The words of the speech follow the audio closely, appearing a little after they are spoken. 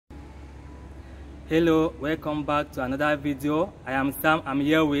Hello, welcome back to another video. I am Sam. I'm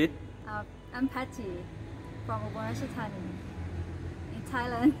here with I'm Patty from Ubon Ratchathani in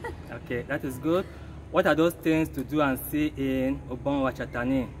Thailand. Okay, that is good. What are those things to do and see in Ubon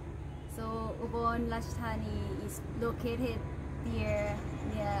Ratchathani? So Ubon Ratchathani is located near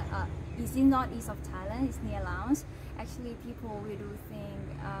it's in northeast of Thailand. It's near Laos. Actually, people will do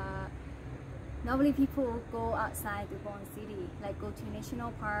things. Normally, people go outside Ubon city, like go to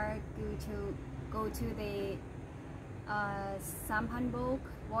national park, go to the Sampanbok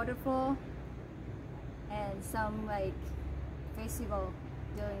waterfall, and some like festival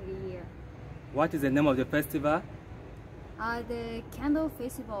during the year. What is the name of the festival? The candle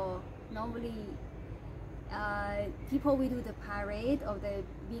festival. Normally, people will do the parade of the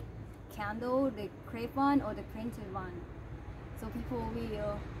big candle, the crepe one or the printed one. So people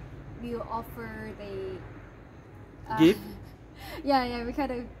will offer the Gift? yeah, we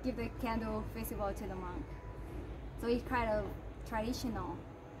kind of give the candle festival to the monk. So it's kind of traditional,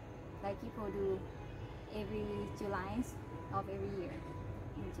 like people do every July of every year.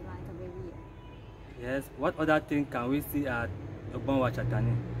 In July of every year. Yes. What other thing can we see at Ubon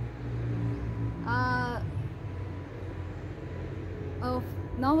Ratchathani?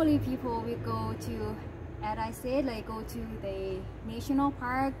 Normally people will go to, as I said, like go to the national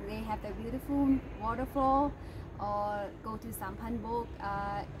park. They have the beautiful waterfall, or go to Sampanbok,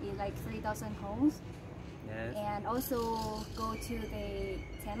 in like 3,000 homes. Yes. And also go to the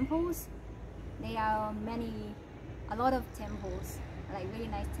temples. There are a lot of temples, like really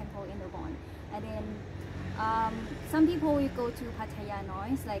nice temple in Ubon. And then some people will go to Pattaya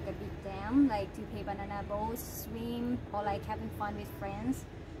Noise, like a big dam, like to play banana boats, swim, or like having fun with friends.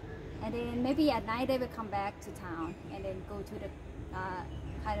 And then maybe at night they will come back to town and then go to the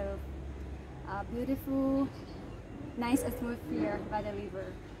kind of beautiful, nice atmosphere by the river.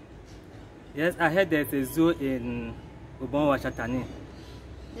 Yes, I heard there's a zoo in Ubon Ratchathani.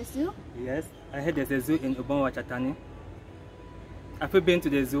 The zoo? Yes, I heard there's a zoo in Ubon Ratchathani. Have you been to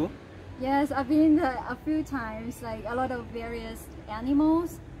the zoo? Yes, I've been a few times. Like a lot of various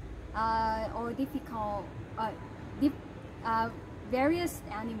animals, or various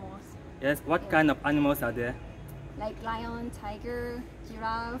animals. Yes, what kind of animals are there? Like lion, tiger,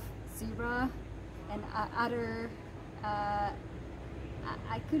 giraffe, zebra, and other. I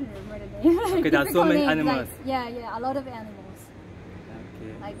couldn't remember the name. Okay, there are so many names. animals. Like, yeah, a lot of animals.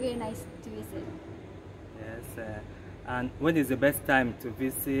 Okay. Like really nice to visit. Yes, and when is the best time to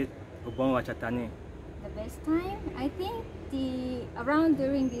visit Ubon Ratchathani? The best time, I think, around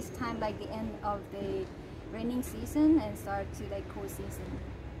during this time, like the end of the raining season and start to like cool season.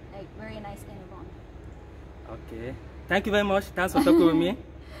 Like very nice in Ubon. Okay. Thank you very much. Thanks for talking with me.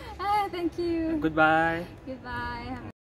 Thank you. Goodbye. Goodbye.